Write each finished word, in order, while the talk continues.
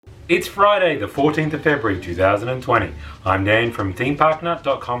It's Friday, the 14th of February 2020. I'm Dan from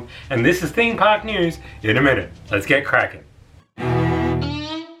ThemeParkNut.com, and this is Theme Park News in a minute. Let's get cracking.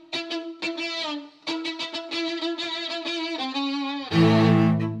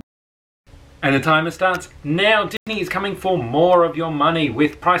 And the timer starts now. Disney is coming for more of your money,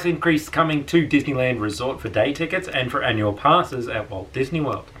 with price increase coming to Disneyland Resort for day tickets and for annual passes at Walt Disney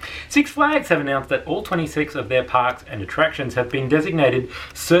World. Six Flags have announced that all 26 of their parks and attractions have been designated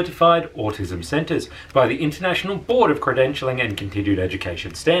Certified Autism Centres by the International Board of Credentialing and Continued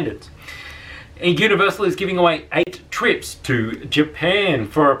Education Standards. Universal is giving away 8 trips to Japan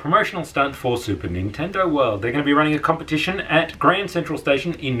for a promotional stunt for Super Nintendo World. They're going to be running a competition at Grand Central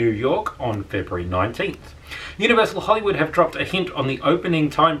Station in New York on February 19th. Universal Hollywood have dropped a hint on the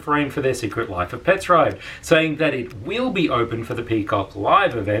opening time frame for their Secret Life of Pets ride, saying that it will be open for the Peacock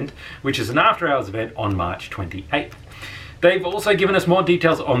Live event, which is an after-hours event on March 28th. They've also given us more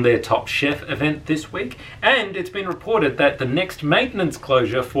details on their Top Chef event this week, and it's been reported that the next maintenance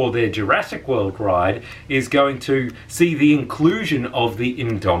closure for their Jurassic World ride is going to see the inclusion of the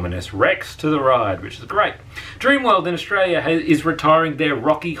Indominus Rex to the ride, which is great. Dreamworld in Australia is retiring their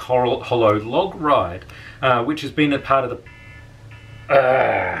Rocky Hollow Log ride, which has been a part of the...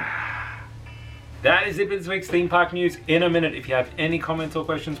 That is it for this week's Theme Park News in a minute. If you have any comments or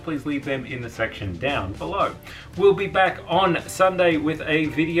questions, please leave them in the section down below. We'll be back on Sunday with a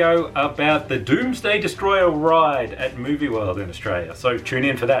video about the Doomsday Destroyer ride at Movie World in Australia, so tune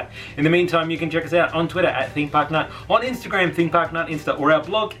in for that. In the meantime, you can check us out on Twitter at ThemeParkNut, on Instagram ThemeParkNutInsta, or our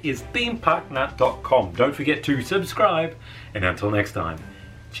blog is ThemeParkNut.com. Don't forget to subscribe, and until next time,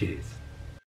 cheers.